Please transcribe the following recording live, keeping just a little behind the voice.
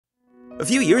A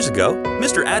few years ago,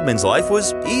 Mr. Admin's life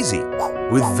was easy.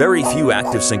 With very few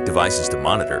ActiveSync devices to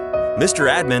monitor, Mr.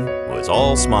 Admin was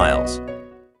all smiles.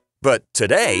 But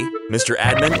today, Mr.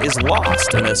 Admin is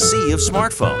lost in a sea of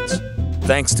smartphones.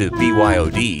 Thanks to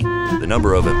BYOD, the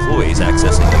number of employees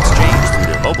accessing Exchange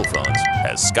through their mobile phones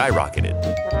has skyrocketed.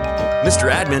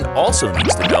 Mr. Admin also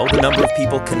needs to know the number of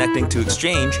people connecting to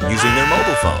Exchange using their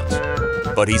mobile phones.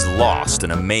 But he's lost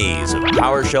in a maze of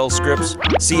PowerShell scripts,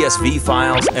 CSV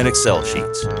files, and Excel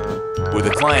sheets. With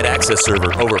the client access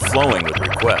server overflowing with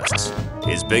requests,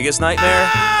 his biggest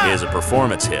nightmare is a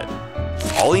performance hit.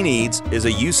 All he needs is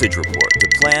a usage report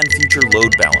to plan future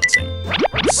load balancing.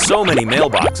 So many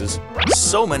mailboxes,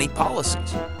 so many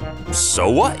policies. So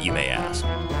what, you may ask?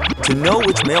 To know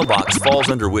which mailbox falls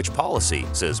under which policy,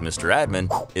 says Mr.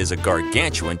 Admin, is a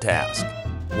gargantuan task.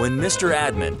 When Mr.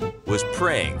 Admin was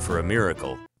praying for a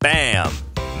miracle, bam!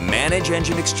 Manage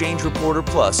Engine Exchange Reporter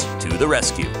Plus to the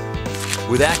rescue.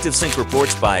 With ActiveSync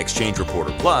reports by Exchange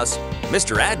Reporter Plus,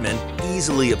 Mr. Admin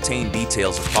easily obtained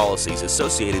details of policies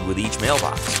associated with each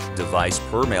mailbox, device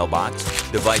per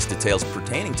mailbox, device details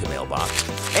pertaining to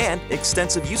mailbox, and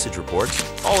extensive usage reports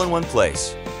all in one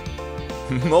place.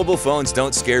 Mobile phones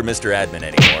don't scare Mr. Admin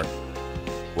anymore.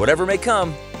 Whatever may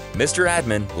come, Mr.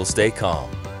 Admin will stay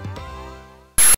calm.